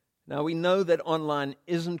Now, we know that online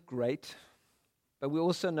isn't great, but we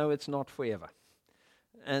also know it's not forever.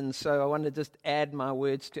 And so I want to just add my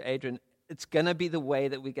words to Adrian. It's going to be the way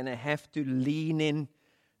that we're going to have to lean in,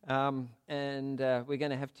 and we're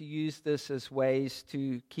going to have to use this as ways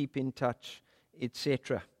to keep in touch,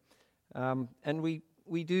 etc. And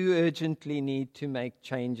we do urgently need to make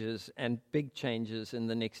changes, and big changes, in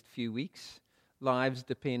the next few weeks. Lives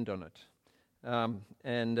depend on it.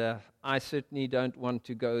 And I certainly don't want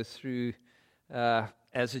to go through,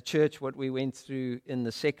 as a church, what we went through in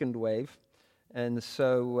the second wave. And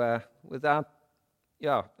so without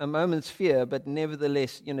a moment's fear, but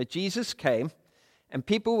nevertheless, Jesus came, and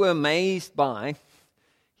people were amazed by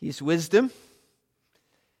his wisdom,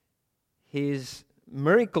 his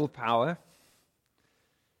miracle power,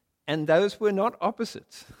 and those were not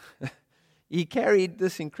opposites. He carried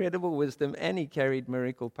this incredible wisdom, and he carried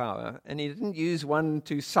miracle power. And he didn't use one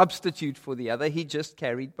to substitute for the other. He just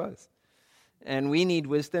carried both. And we need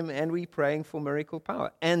wisdom, and we're praying for miracle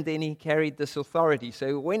power. And then he carried this authority.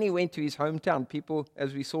 So when he went to his hometown, people,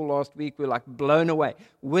 as we saw last week, were like blown away.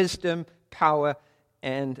 Wisdom, power,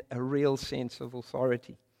 and a real sense of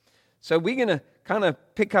authority. So we're going to kind of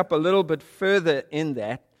pick up a little bit further in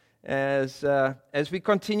that as we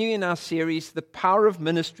continue in our series, The Power of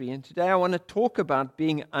Ministry. And today I want to talk about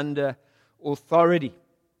being under authority.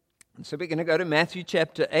 And so we're going to go to Matthew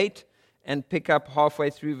chapter 8 and pick up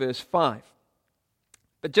halfway through verse 5.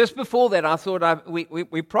 But just before that, I thought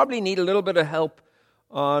we probably need a little bit of help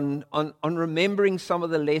on remembering some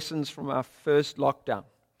of the lessons from our first lockdown.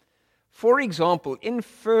 For example, in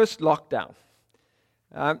first lockdown,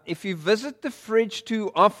 if you visit the fridge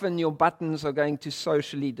too often, your buttons are going to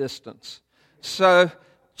socially distance. So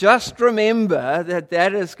just remember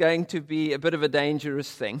that is going to be a bit of a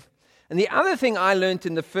dangerous thing. And the other thing I learned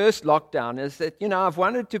in the first lockdown is that, I've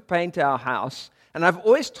wanted to paint our house, and I've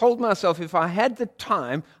always told myself if I had the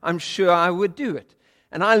time, I'm sure I would do it.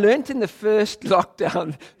 And I learned in the first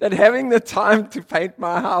lockdown that having the time to paint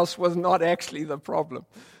my house was not actually the problem.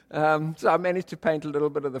 So I managed to paint a little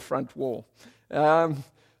bit of the front wall.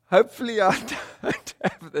 Hopefully I don't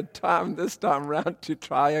have the time this time around to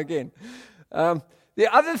try again. The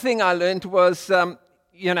other thing I learned was,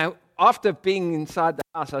 after being inside the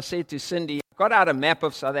house, I said to Cindy, I got out a map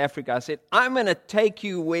of South Africa. I said, I'm going to take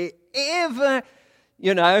you wherever,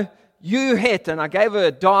 you hit. And I gave her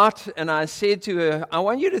a dart, and I said to her, I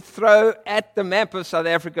want you to throw at the map of South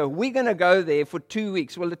Africa. We're going to go there for 2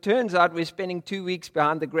 weeks. Well, it turns out we're spending 2 weeks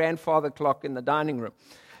behind the grandfather clock in the dining room.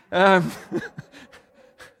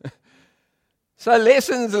 So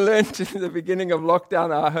lessons learned in the beginning of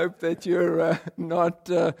lockdown. I hope that you're not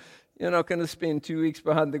going to spend 2 weeks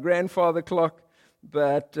behind the grandfather clock,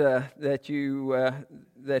 but that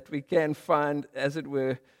we can find, as it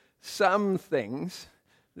were, some things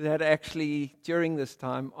that actually during this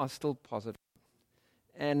time are still positive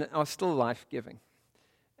and are still life-giving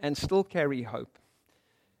and still carry hope.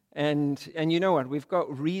 And you know what? We've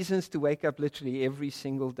got reasons to wake up literally every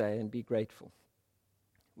single day and be grateful.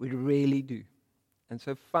 We really do. And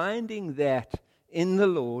so finding that in the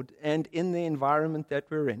Lord and in the environment that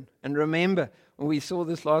we're in. And remember, when we saw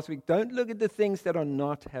this last week, don't look at the things that are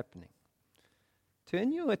not happening.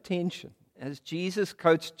 Turn your attention, as Jesus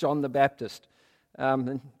coached John the Baptist.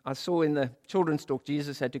 And I saw in the children's talk,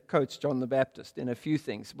 Jesus had to coach John the Baptist in a few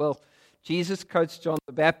things. Well, Jesus coached John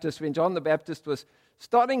the Baptist when John the Baptist was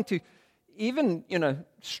starting to even,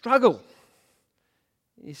 struggle.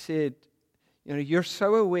 He said, you're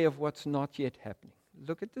so aware of what's not yet happening.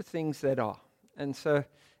 Look at the things that are. And so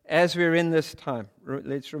as we're in this time,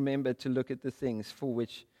 let's remember to look at the things for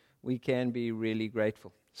which we can be really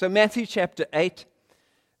grateful. So Matthew chapter 8,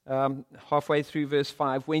 halfway through verse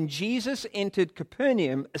 5, when Jesus entered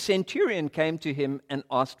Capernaum, a centurion came to him and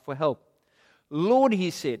asked for help. Lord, he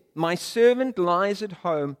said, my servant lies at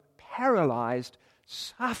home, paralyzed,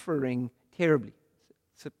 suffering terribly.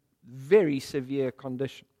 It's a very severe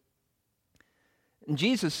condition. And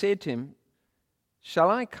Jesus said to him, shall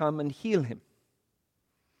I come and heal him?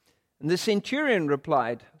 And the centurion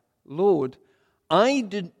replied, Lord, I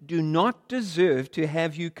do not deserve to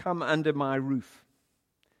have you come under my roof.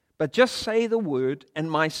 But just say the word, and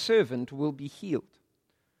my servant will be healed.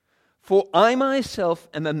 For I myself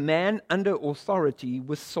am a man under authority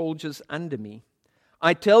with soldiers under me.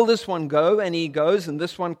 I tell this one, go, and he goes, and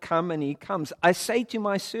this one, come, and he comes. I say to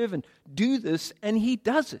my servant, do this, and he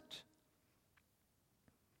does it.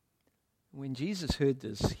 When Jesus heard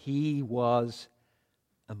this, he was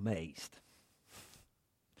amazed.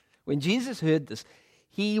 When Jesus heard this,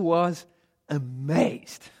 he was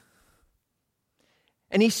amazed.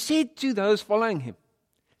 And he said to those following him,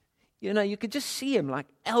 You could just see him like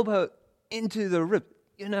elbow into the rib.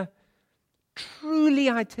 Truly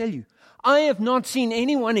I tell you, I have not seen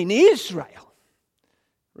anyone in Israel.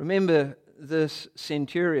 Remember, this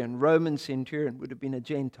centurion, Roman centurion, would have been a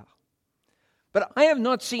Gentile. But I have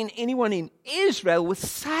not seen anyone in Israel with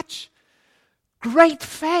such great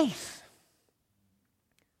faith.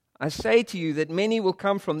 I say to you that many will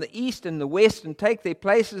come from the east and the west and take their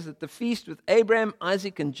places at the feast with Abraham,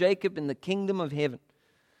 Isaac, and Jacob in the kingdom of heaven.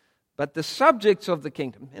 But the subjects of the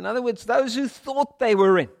kingdom, in other words, those who thought they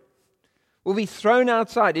were in, will be thrown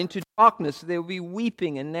outside into darkness. There will be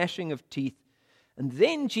weeping and gnashing of teeth. And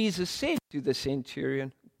then Jesus said to the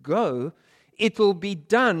centurion, "Go, it will be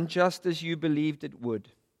done just as you believed it would."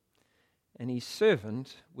 And his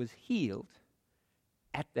servant was healed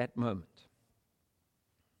at that moment.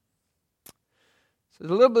 So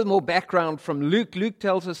there's a little bit more background from Luke. Luke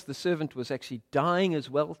tells us the servant was actually dying as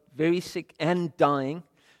well, very sick and dying.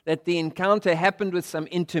 That the encounter happened with some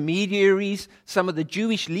intermediaries. Some of the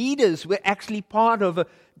Jewish leaders were actually part of a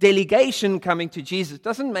delegation coming to Jesus.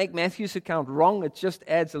 Doesn't make Matthew's account wrong, it just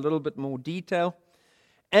adds a little bit more detail.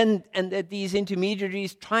 And that these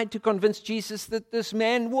intermediaries tried to convince Jesus that this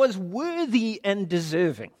man was worthy and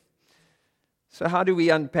deserving. So how do we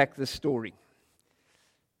unpack this story?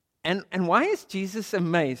 And why is Jesus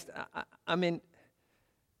amazed? I mean,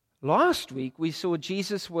 last week we saw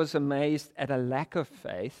Jesus was amazed at a lack of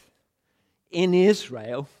faith in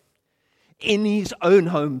Israel, in his own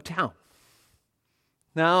hometown.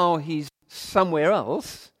 Now he's somewhere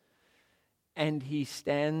else, and he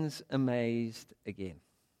stands amazed again.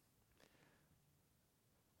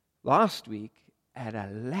 Last week, at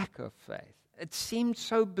a lack of faith. It seemed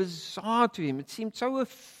so bizarre to him. It seemed so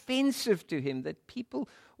offensive to him that people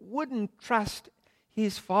wouldn't trust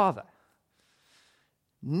his father.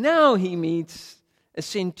 Now he meets a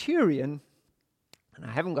centurion, and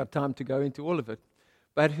I haven't got time to go into all of it,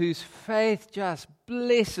 but whose faith just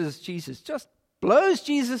blesses Jesus, just blows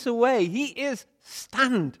Jesus away. He is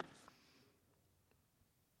stunned.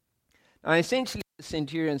 Now, essentially, the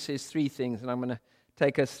centurion says three things, and I'm going to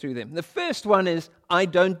take us through them. The first one is, I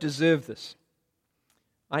don't deserve this.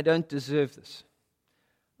 I don't deserve this.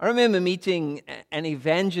 I remember meeting an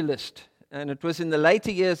evangelist, and it was in the later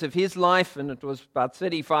years of his life, and it was about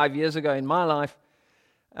 35 years ago in my life.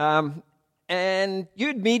 And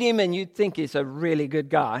you'd meet him, and you'd think he's a really good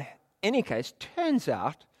guy. In any case, turns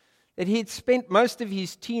out that he'd spent most of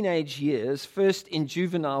his teenage years first in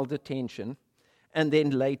juvenile detention, and then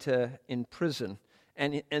later in prison,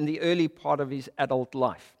 and in the early part of his adult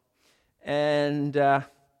life. And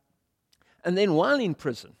then while in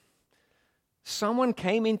prison, someone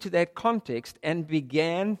came into that context and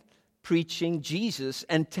began preaching Jesus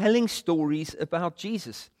and telling stories about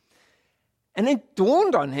Jesus. And it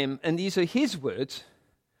dawned on him, and these are his words,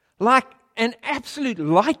 like an absolute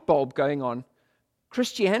light bulb going on.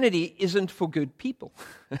 Christianity isn't for good people.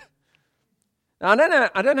 Now,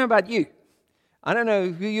 I don't know about you. I don't know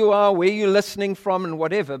who you are, where you're listening from, and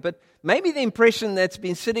whatever, but maybe the impression that's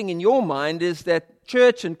been sitting in your mind is that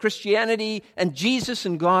church and Christianity and Jesus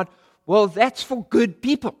and God, well, that's for good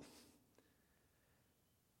people.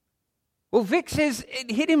 Well, Vic says it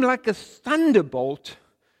hit him like a thunderbolt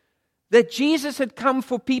that Jesus had come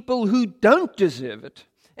for people who don't deserve it,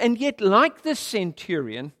 and yet, like the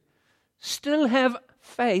centurion, still have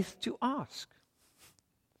faith to ask.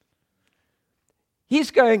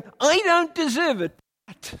 He's going, I don't deserve it,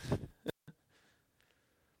 but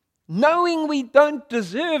knowing we don't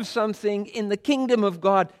deserve something in the kingdom of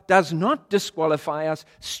God does not disqualify us.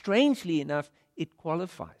 Strangely enough, it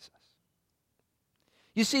qualifies us.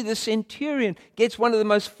 You see, the centurion gets one of the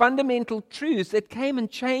most fundamental truths that came and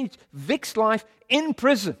changed Vic's life in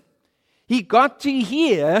prison. He got to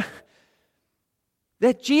hear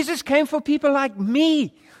that Jesus came for people like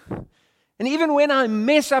me. And even when I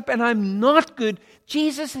mess up and I'm not good,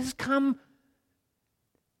 Jesus has come.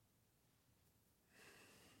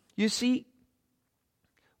 You see,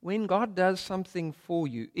 when God does something for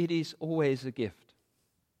you, it is always a gift.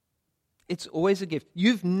 It's always a gift.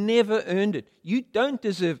 You've never earned it. You don't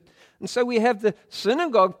deserve it. And so we have the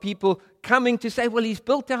synagogue people coming to say, well, he's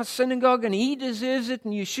built our synagogue and he deserves it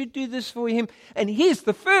and you should do this for him. And he's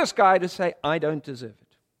the first guy to say, I don't deserve it.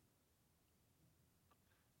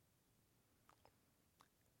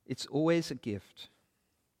 It's always a gift.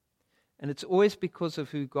 And it's always because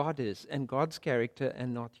of who God is and God's character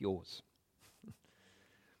and not yours.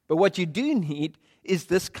 But what you do need is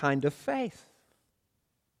this kind of faith.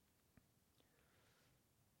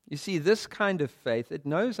 You see, this kind of faith, it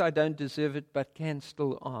knows I don't deserve it but can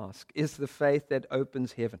still ask, is the faith that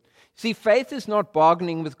opens heaven. See, faith is not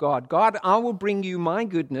bargaining with God. God, I will bring you my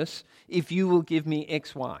goodness if you will give me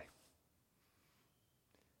X, Y.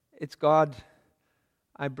 It's God,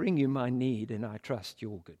 I bring you my need and I trust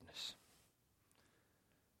your goodness.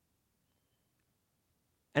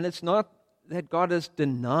 And it's not that God is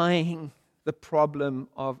denying the problem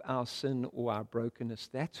of our sin or our brokenness.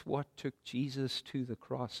 That's what took Jesus to the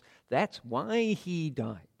cross. That's why he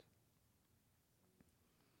died.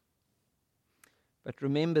 But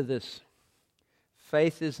remember this,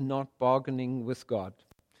 faith is not bargaining with God.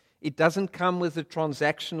 It doesn't come with a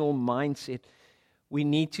transactional mindset. We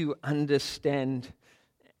need to understand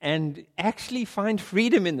and actually find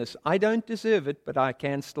freedom in this. I don't deserve it, but I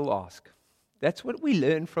can still ask. That's what we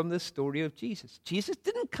learn from the story of Jesus. Jesus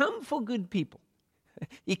didn't come for good people.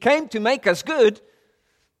 He came to make us good,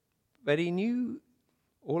 but he knew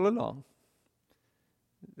all along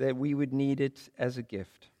that we would need it as a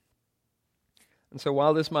gift. And so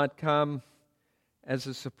while this might come as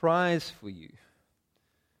a surprise for you,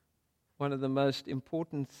 one of the most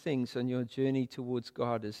important things on your journey towards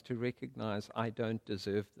God is to recognize I don't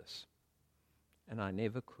deserve this, and I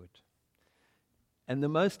never could. And the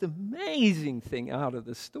most amazing thing out of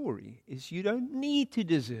the story is you don't need to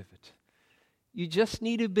deserve it. You just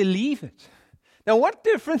need to believe it. Now, what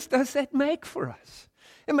difference does that make for us?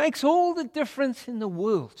 It makes all the difference in the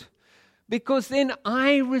world, because then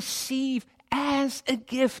I receive as a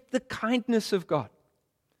gift the kindness of God.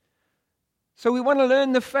 So we want to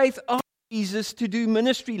learn the faith of Jesus to do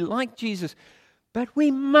ministry like Jesus. But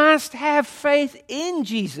we must have faith in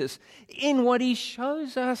Jesus, in what he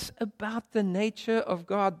shows us about the nature of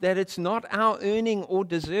God, that it's not our earning or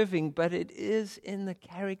deserving, but it is in the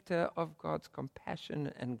character of God's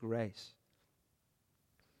compassion and grace.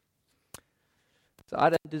 So I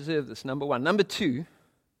don't deserve this, number one. Number two,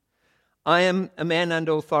 I am a man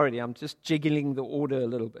under authority. I'm just jiggling the order a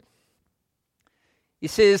little bit. He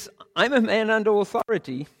says, I'm a man under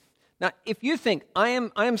authority. Now, if you think I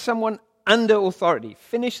am someone under authority.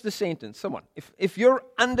 Finish the sentence. Someone. If you're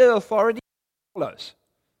under authority, follows.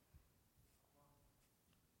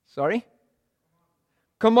 Sorry?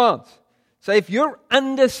 Commands. So if you're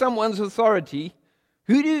under someone's authority,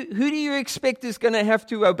 who do you expect is going to have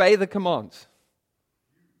to obey the commands?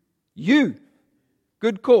 You.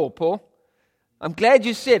 Good call, Paul. I'm glad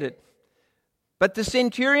you said it. But the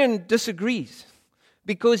centurion disagrees,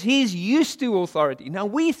 because he's used to authority. Now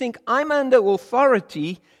we think I'm under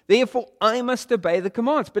authority, therefore I must obey the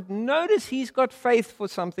commands. But notice he's got faith for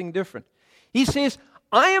something different. He says,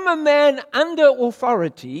 I am a man under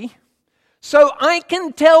authority, so I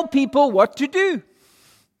can tell people what to do.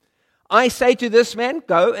 I say to this man,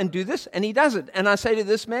 go and do this, and he does it. And I say to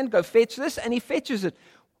this man, go fetch this, and he fetches it.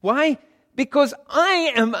 Why? Because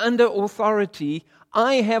I am under authority.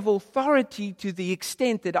 I have authority to the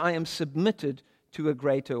extent that I am submitted to a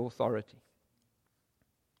greater authority.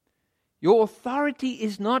 Your authority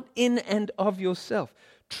is not in and of yourself.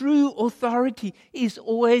 True authority is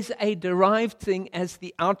always a derived thing as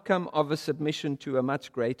the outcome of a submission to a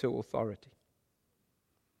much greater authority.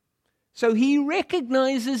 So he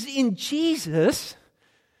recognizes in Jesus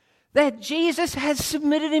that Jesus has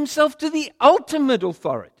submitted himself to the ultimate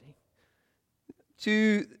authority,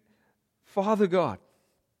 to Father God.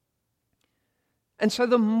 And so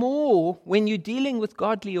the more, when you're dealing with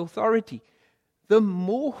godly authority, the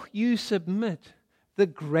more you submit, the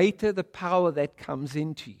greater the power that comes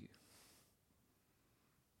into you.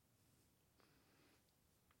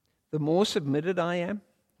 The more submitted I am,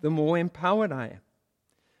 the more empowered I am.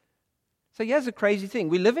 So here's a crazy thing.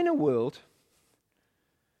 We live in a world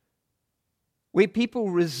where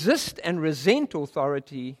people resist and resent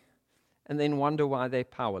authority and then wonder why they're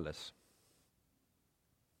powerless.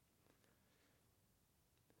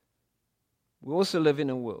 We also live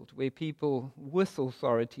in a world where people with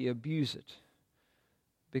authority abuse it,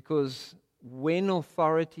 because when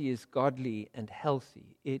authority is godly and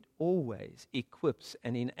healthy, it always equips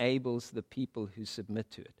and enables the people who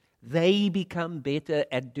submit to it. They become better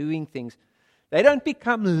at doing things. They don't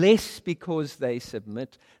become less because they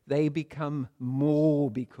submit. They become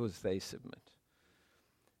more because they submit.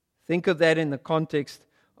 Think of that in the context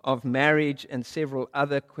of marriage and several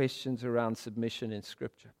other questions around submission in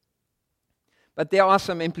Scripture. But there are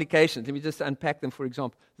some implications. Let me just unpack them. For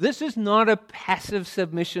example, this is not a passive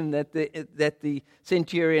submission that the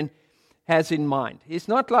centurion has in mind. It's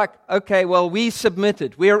not like, okay, well, we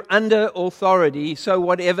submitted. We're under authority, so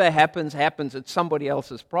whatever happens, happens. It's somebody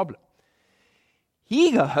else's problem.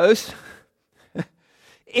 He goes,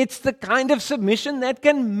 it's the kind of submission that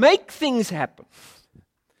can make things happen.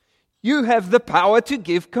 You have the power to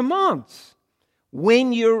give commands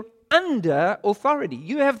when you're under authority.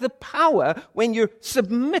 You have the power when you're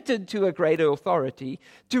submitted to a greater authority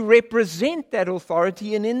to represent that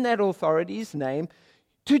authority and in that authority's name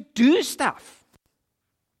to do stuff.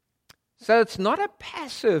 So it's not a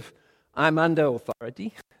passive, I'm under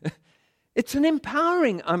authority. It's an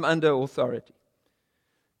empowering, I'm under authority.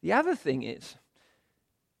 The other thing is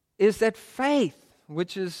that faith,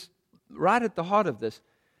 which is right at the heart of this,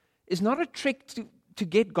 is not a trick to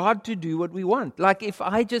get God to do what we want. Like if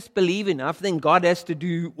I just believe enough, then God has to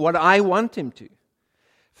do what I want Him to.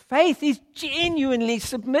 Faith is genuinely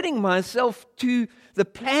submitting myself to the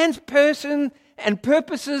plans, person, and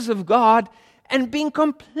purposes of God and being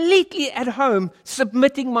completely at home,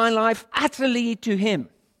 submitting my life utterly to Him.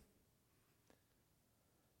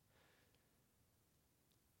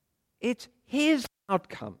 It's His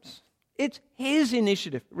outcomes. It's His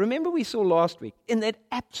initiative. Remember we saw last week in that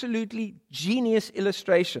absolutely genius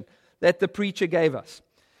illustration that the preacher gave us.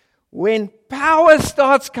 When power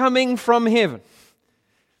starts coming from heaven,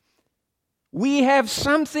 we have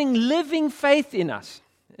something living faith in us.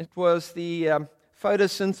 It was the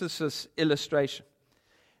photosynthesis illustration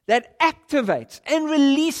that activates and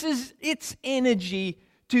releases its energy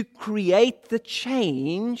to create the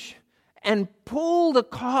change and pull the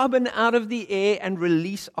carbon out of the air and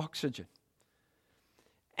release oxygen.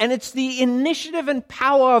 And it's the initiative and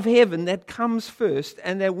power of heaven that comes first,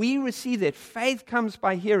 and that we receive that. Faith comes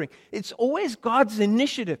by hearing. It's always God's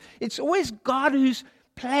initiative. It's always God whose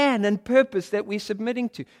plan and purpose that we're submitting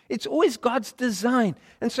to. It's always God's design.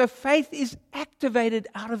 And so faith is activated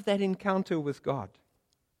out of that encounter with God.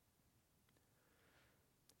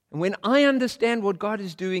 And when I understand what God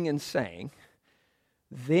is doing and saying,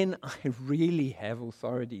 then I really have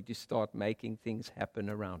authority to start making things happen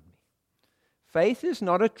around me. Faith is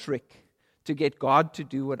not a trick to get God to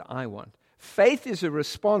do what I want. Faith is a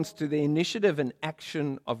response to the initiative and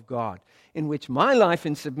action of God, in which my life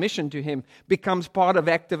in submission to Him becomes part of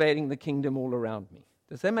activating the kingdom all around me.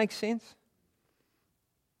 Does that make sense?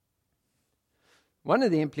 One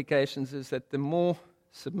of the implications is that the more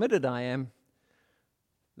submitted I am,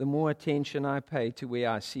 the more attention I pay to where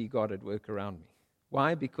I see God at work around me.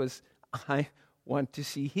 Why? Because I want to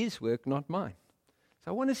see His work, not mine.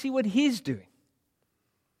 So I want to see what He's doing.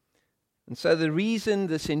 And so the reason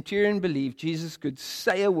the centurion believed Jesus could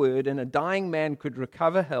say a word and a dying man could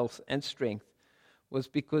recover health and strength was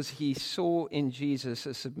because he saw in Jesus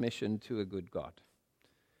a submission to a good God.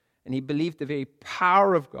 And he believed the very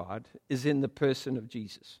power of God is in the person of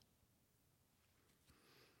Jesus.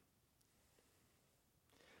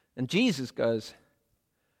 And Jesus goes,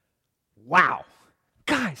 wow,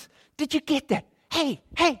 guys, did you get that? Hey,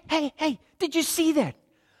 did you see that?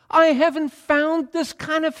 I haven't found this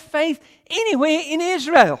kind of faith anywhere in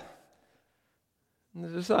Israel. And the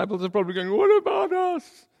disciples are probably going, what about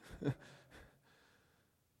us?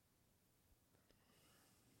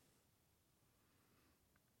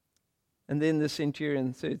 And then the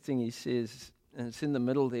centurion, third thing he says, and it's in the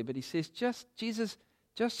middle there, but he says, Jesus,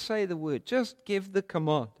 just say the word, just give the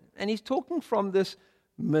command. And he's talking from this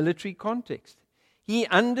military context. He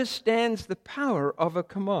understands the power of a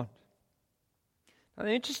command. Now,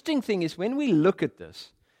 the interesting thing is when we look at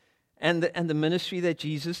this and the ministry that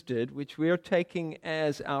Jesus did, which we are taking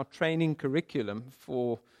as our training curriculum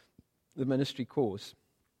for the ministry course,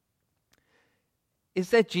 is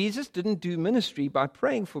that Jesus didn't do ministry by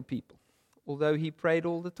praying for people, although He prayed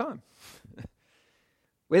all the time.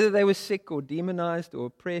 Whether they were sick or demonized or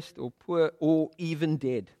oppressed or poor or even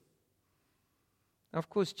dead. Now, of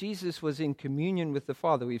course, Jesus was in communion with the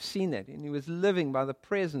Father. We've seen that. And He was living by the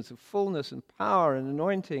presence of fullness and power and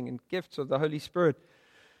anointing and gifts of the Holy Spirit.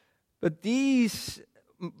 But these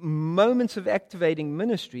moments of activating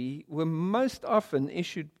ministry were most often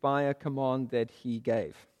issued by a command that He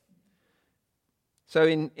gave. So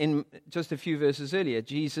in just a few verses earlier,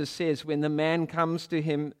 Jesus says, when the man comes to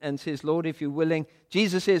Him and says, Lord, if you're willing,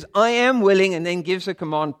 Jesus says, I am willing, and then gives a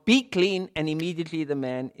command, be clean, and immediately the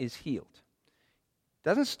man is healed.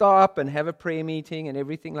 Doesn't stop and have a prayer meeting and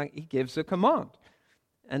everything like. He gives a command,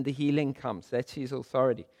 and the healing comes. That's His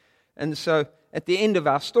authority. And so at the end of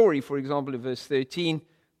our story, for example, in verse 13,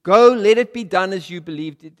 go, let it be done as you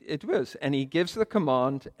believed it was. And He gives the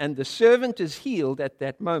command, and the servant is healed at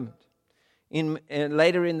that moment.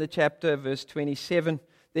 Later in the chapter, verse 27,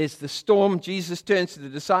 there's the storm. Jesus turns to the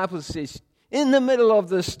disciples and says, in the middle of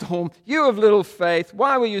the storm, you of little faith,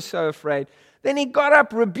 why were you so afraid? Then He got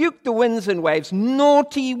up, rebuked the winds and waves.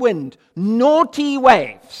 Naughty wind, naughty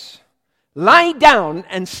waves. Lie down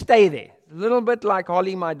and stay there. A little bit like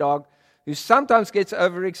Holly, my dog. who sometimes gets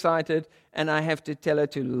overexcited, and I have to tell her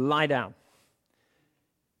to lie down.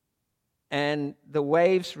 And the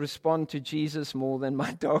waves respond to Jesus more than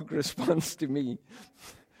my dog responds to me.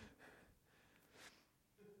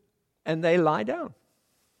 And they lie down.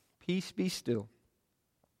 Peace be still.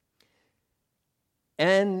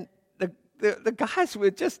 And the guys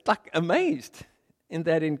were just like amazed in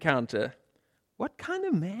that encounter. What kind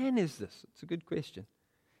of man is this? It's a good question.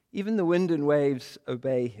 Even the wind and waves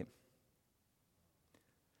obey him.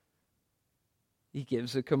 He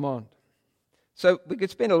gives a command. So we could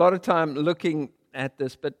spend a lot of time looking at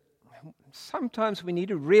this, but sometimes we need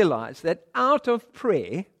to realize that out of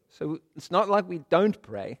prayer, so it's not like we don't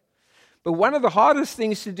pray, but one of the hardest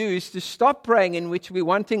things to do is to stop praying in which we're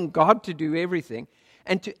wanting God to do everything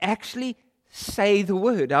and to actually say the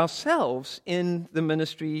word ourselves in the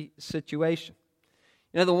ministry situation.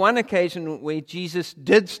 You know, the one occasion where Jesus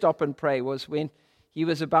did stop and pray was when he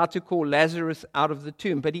was about to call Lazarus out of the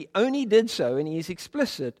tomb, but he only did so, and he's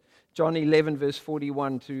explicit, John 11, verse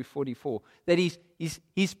 41 to 44, that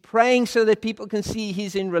he's praying so that people can see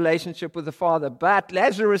he's in relationship with the Father, but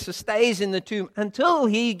Lazarus stays in the tomb until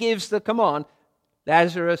he gives the command,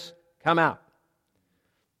 Lazarus, come out.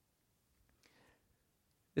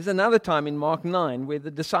 There's another time in Mark 9 where the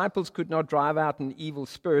disciples could not drive out an evil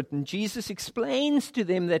spirit, and Jesus explains to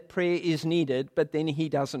them that prayer is needed, but then he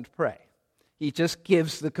doesn't pray. He just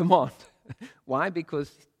gives the command. Why? Because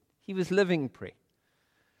he was living prayer.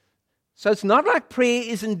 So it's not like prayer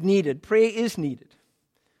isn't needed. Prayer is needed.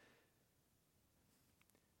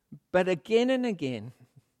 But again and again,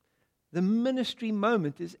 the ministry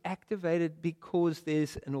moment is activated because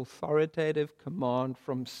there's an authoritative command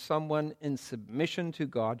from someone in submission to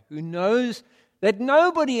God who knows that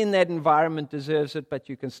nobody in that environment deserves it, but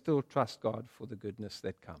you can still trust God for the goodness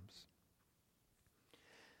that comes.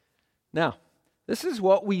 Now, this is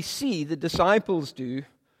what we see the disciples do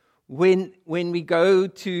when we go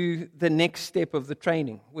to the next step of the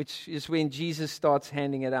training, which is when Jesus starts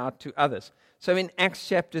handing it out to others. So in Acts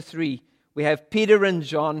chapter 3, we have Peter and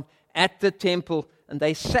John at the temple, and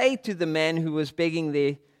they say to the man who was begging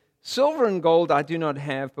there, silver and gold I do not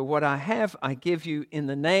have, but what I have I give you in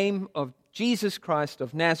the name of Jesus Christ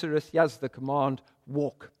of Nazareth. Here's the command,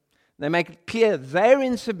 walk. They make it clear they're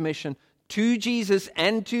in submission to Jesus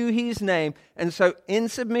and to his name, and so in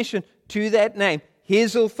submission to that name,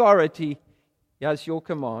 his authority, here's your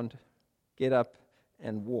command, get up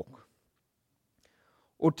and walk.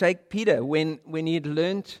 Or take Peter, when he had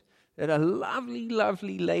learned that a lovely,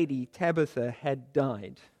 lovely lady, Tabitha, had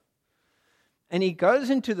died. And he goes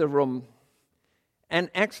into the room, and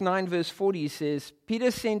Acts 9 verse 40 says,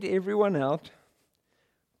 Peter sent everyone out,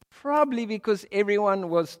 probably because everyone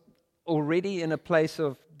was already in a place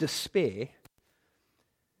of despair.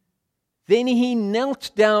 Then he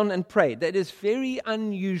knelt down and prayed. That is very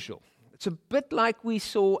unusual. It's a bit like we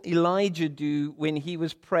saw Elijah do when he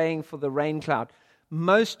was praying for the rain cloud.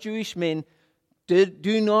 Most Jewish men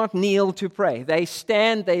do not kneel to pray. They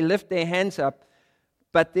stand, they lift their hands up,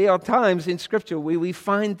 but there are times in Scripture where we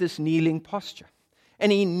find this kneeling posture.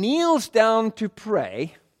 And he kneels down to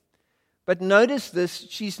pray, but notice this,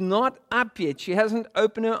 she's not up yet. She hasn't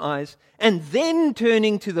opened her eyes. And then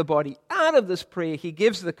turning to the body, out of this prayer, he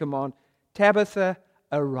gives the command, Tabitha,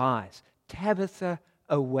 arise. Tabitha,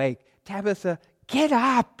 awake. Tabitha, get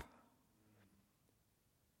up.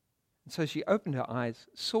 And so she opened her eyes,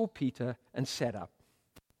 saw Peter, and sat up.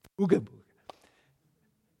 Ooga booga.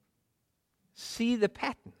 See the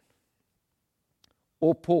pattern.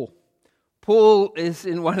 Or Paul. Paul is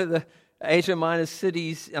in one of the Asia Minor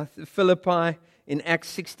cities, Philippi, in Acts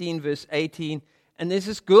 16, verse 18. And there's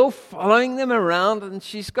this girl following them around, and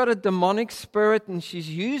she's got a demonic spirit, and she's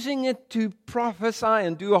using it to prophesy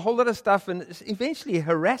and do a whole lot of stuff, and is eventually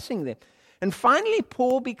harassing them. And finally,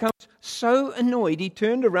 Paul becomes so annoyed, he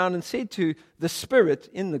turned around and said to the spirit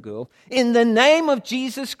in the girl, in the name of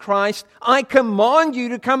Jesus Christ, I command you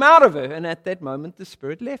to come out of her. And at that moment, the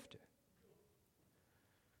spirit left her.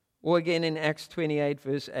 Or again in Acts 28,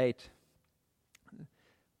 verse 8.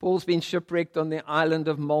 Paul's been shipwrecked on the island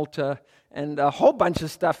of Malta, and a whole bunch of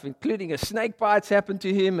stuff, including a snake bites happened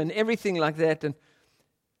to him and everything like that.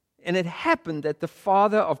 And it happened that the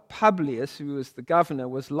father of Publius, who was the governor,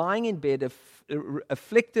 was lying in bed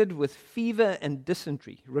afflicted with fever and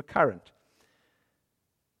dysentery, recurrent.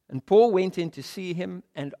 And Paul went in to see him,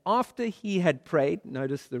 and after he had prayed,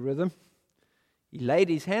 notice the rhythm, he laid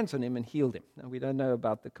his hands on him and healed him. Now, we don't know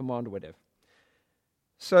about the command or whatever.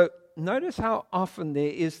 So notice how often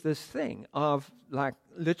there is this thing of like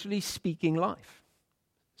literally speaking life,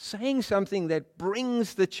 saying something that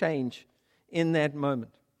brings the change in that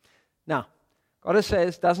moment. Now, got to say,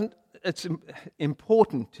 this doesn't it's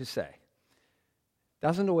important to say, it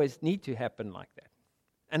doesn't always need to happen like that.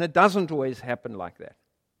 And it doesn't always happen like that.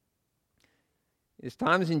 There's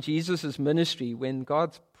times in Jesus' ministry when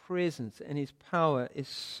God's presence and His power is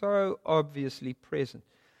so obviously present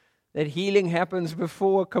that healing happens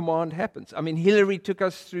before a command happens. I mean, Hillary took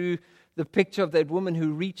us through the picture of that woman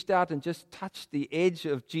who reached out and just touched the edge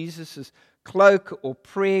of Jesus' cloak or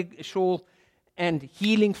prayer shawl, and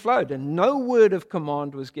healing flowed. And no word of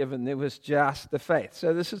command was given. There was just the faith.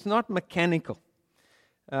 So this is not mechanical.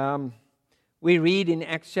 We read in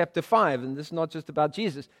Acts chapter 5, and this is not just about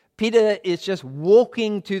Jesus. Peter is just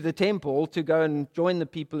walking to the temple to go and join the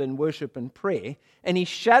people in worship and prayer, and his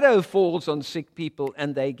shadow falls on sick people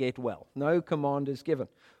and they get well. No command is given.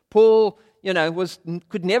 Paul,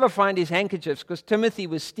 could never find his handkerchiefs because Timothy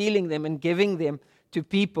was stealing them and giving them to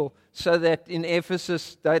people so that in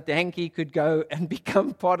Ephesus that hanky could go and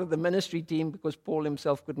become part of the ministry team because Paul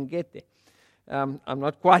himself couldn't get there. I'm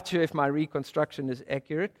not quite sure if my reconstruction is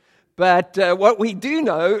accurate. But what we do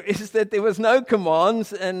know is that there was no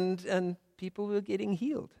commands and people were getting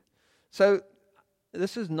healed. So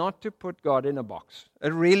this is not to put God in a box.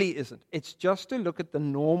 It really isn't. It's just to look at the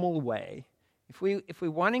normal way. If we're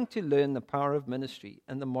wanting to learn the power of ministry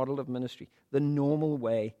and the model of ministry, the normal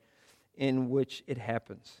way in which it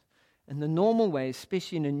happens. And the normal way,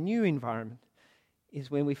 especially in a new environment, is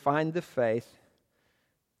when we find the faith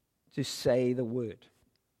to say the word.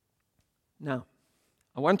 Now,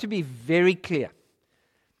 I want to be very clear.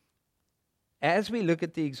 As we look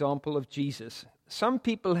at the example of Jesus, some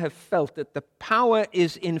people have felt that the power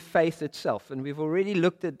is in faith itself, and we've already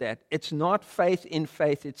looked at that. It's not faith in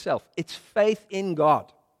faith itself. It's faith in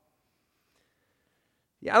God.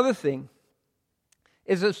 The other thing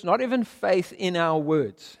is it's not even faith in our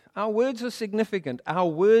words. Our words are significant. Our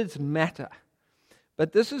words matter.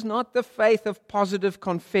 But this is not the faith of positive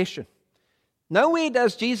confession. Nowhere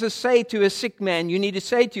does Jesus say to a sick man, you need to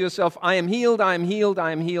say to yourself, I am healed, I am healed,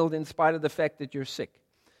 I am healed, in spite of the fact that you're sick.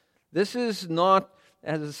 This is not,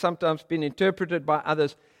 as has sometimes been interpreted by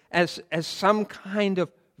others, as some kind of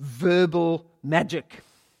verbal magic.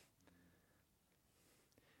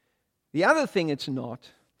 The other thing it's not,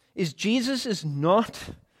 is Jesus is not,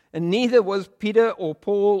 and neither was Peter or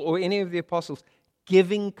Paul or any of the apostles,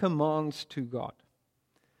 giving commands to God.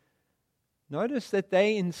 Notice that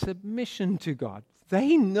they in submission to God.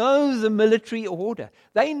 They know the military order.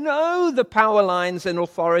 They know the power lines and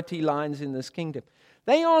authority lines in this kingdom.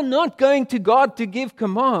 They are not going to God to give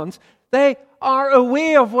commands. They are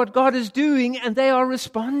aware of what God is doing and they are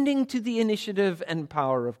responding to the initiative and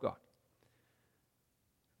power of God.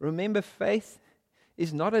 Remember, faith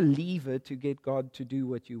is not a lever to get God to do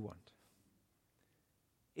what you want.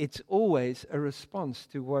 It's always a response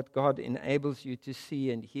to what God enables you to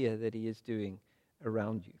see and hear that He is doing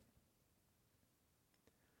around you.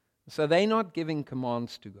 So they're not giving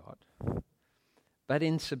commands to God, but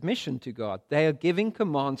in submission to God, they are giving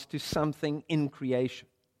commands to something in creation.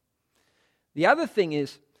 The other thing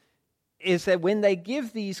is that when they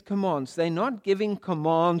give these commands, they're not giving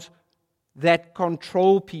commands that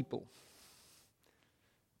control people.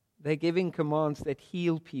 They're giving commands that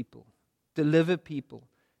heal people, deliver people,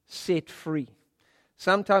 set free.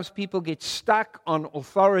 Sometimes people get stuck on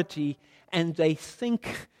authority and they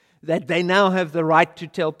think that they now have the right to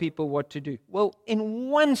tell people what to do. Well, in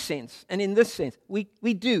one sense, and in this sense, we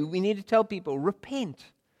do. We need to tell people, repent.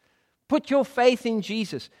 Put your faith in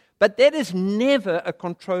Jesus. But that is never a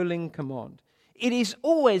controlling command. It is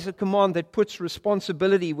always a command that puts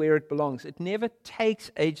responsibility where it belongs. It never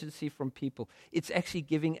takes agency from people. It's actually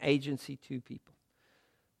giving agency to people.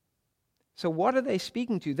 So what are they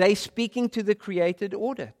speaking to? They're speaking to the created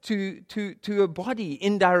order, to a body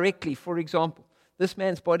indirectly. For example, this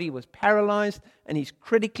man's body was paralyzed and he's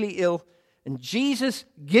critically ill. And Jesus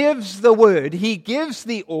gives the word. He gives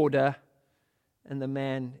the order and the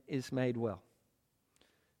man is made well.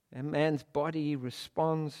 A man's body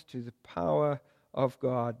responds to the power of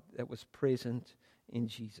God that was present in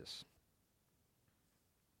Jesus.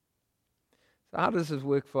 So how does this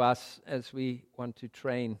work for us as we want to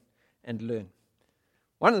train and learn?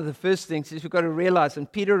 One of the first things is we've got to realize,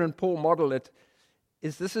 and Peter and Paul model it,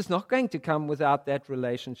 is this is not going to come without that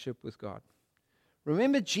relationship with God.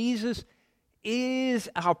 Remember, Jesus is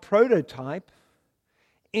our prototype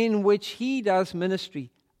in which He does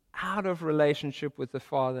ministry out of relationship with the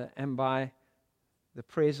Father and by the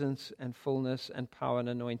presence and fullness and power and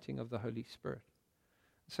anointing of the Holy Spirit.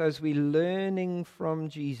 So as we're learning from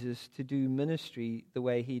Jesus to do ministry the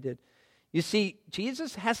way He did, you see,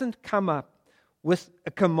 Jesus hasn't come up with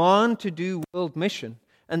a command to do world mission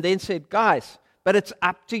and then said, guys, but it's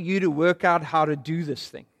up to you to work out how to do this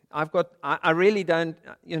thing. I really don't,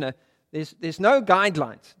 there's no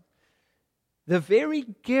guidelines. The very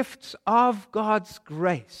gifts of God's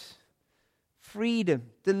grace, freedom,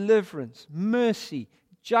 deliverance, mercy,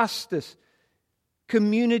 justice,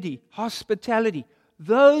 community, hospitality,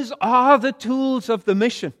 those are the tools of the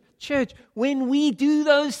mission. Church, when we do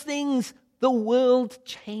those things, the world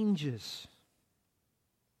changes.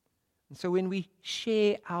 And so when we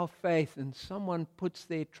share our faith and someone puts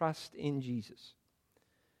their trust in Jesus,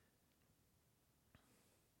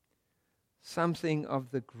 something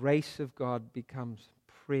of the grace of God becomes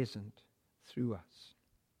present through us.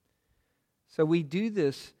 So we do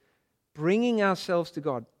this bringing ourselves to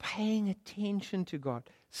God, paying attention to God,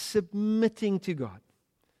 submitting to God,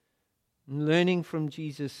 and learning from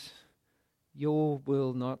Jesus, your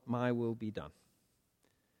will, not my will, be done.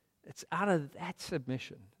 It's out of that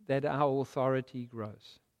submission that our authority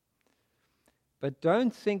grows. But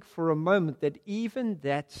don't think for a moment that even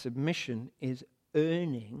that submission is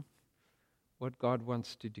earning what God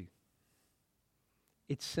wants to do.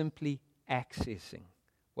 It's simply accessing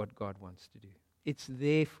what God wants to do. It's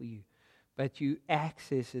there for you, but you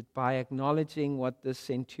access it by acknowledging what the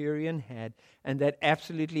centurion had, and that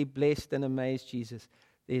absolutely blessed and amazed Jesus.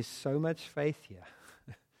 There's so much faith here.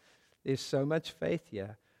 There's so much faith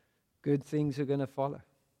here. Good things are going to follow.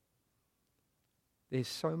 There's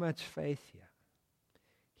so much faith here.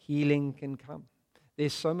 Healing can come.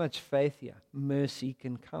 There's so much faith here. Mercy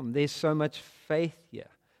can come. There's so much faith here.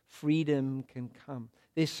 Freedom can come.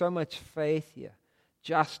 There's so much faith here.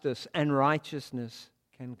 Justice and righteousness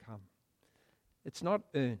can come. It's not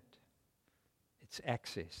earned. It's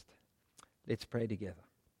accessed. Let's pray together.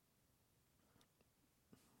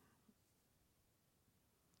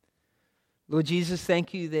 Lord Jesus,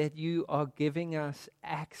 thank you that you are giving us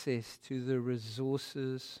access to the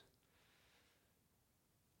resources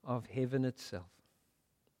of heaven itself.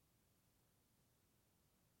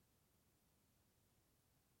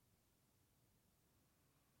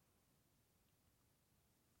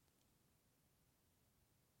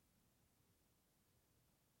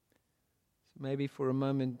 So maybe for a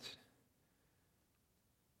moment,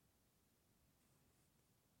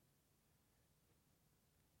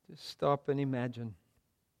 just stop and imagine.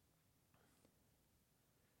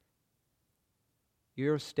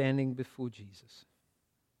 You're standing before Jesus.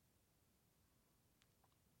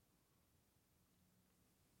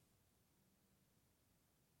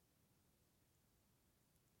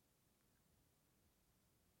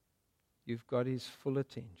 You've got his full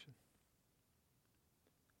attention.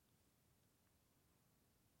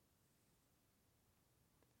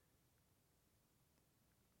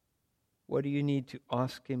 What do you need to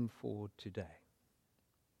ask him for today?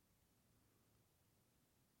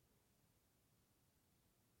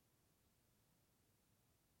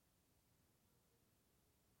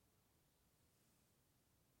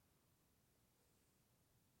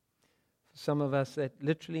 For some of us, that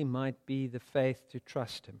literally might be the faith to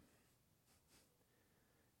trust him.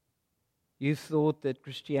 You thought that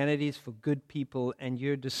Christianity is for good people, and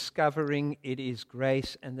you're discovering it is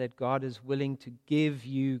grace and that God is willing to give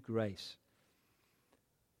you grace.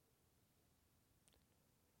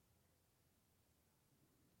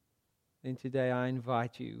 Then today I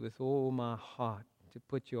invite you with all my heart to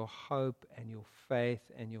put your hope and your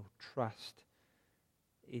faith and your trust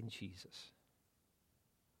in Jesus.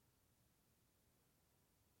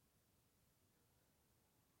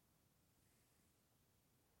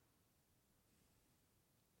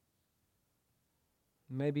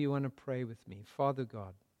 Maybe you want to pray with me. Father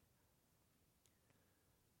God,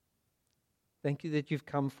 thank you that you've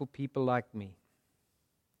come for people like me.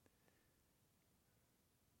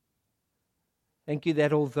 Thank you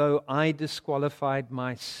that although I disqualified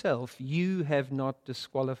myself, you have not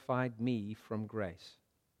disqualified me from grace.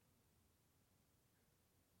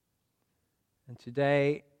 And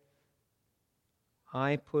today,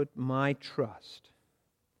 I put my trust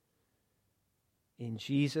in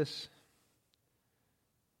Jesus,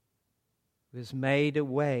 who has made a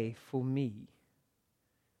way for me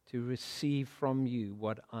to receive from you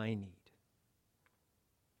what I need.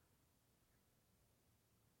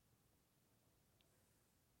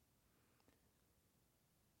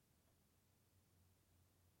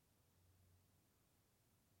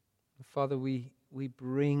 Father, we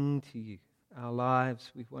bring to you our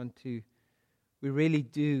lives. We really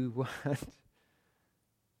do want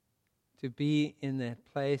to be in that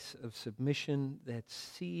place of submission that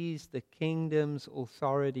sees the kingdom's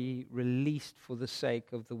authority released for the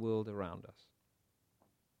sake of the world around us.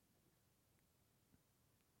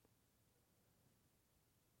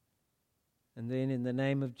 And then in the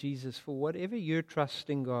name of Jesus, for whatever you're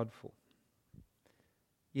trusting God for,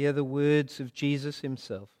 Hear the words of Jesus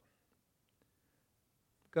himself.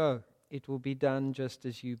 Go, it will be done just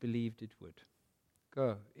as you believed it would.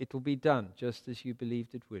 Go, it will be done just as you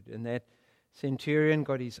believed it would. And that centurion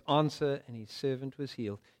got his answer and his servant was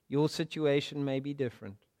healed. Your situation may be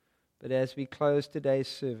different, but as we close today's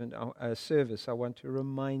service, I want to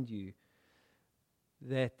remind you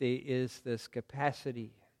that there is this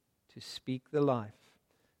capacity to speak the life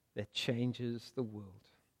that changes the world.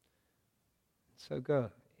 So go.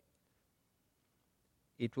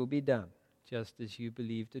 It will be done just as you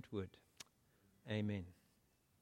believed it would. Amen.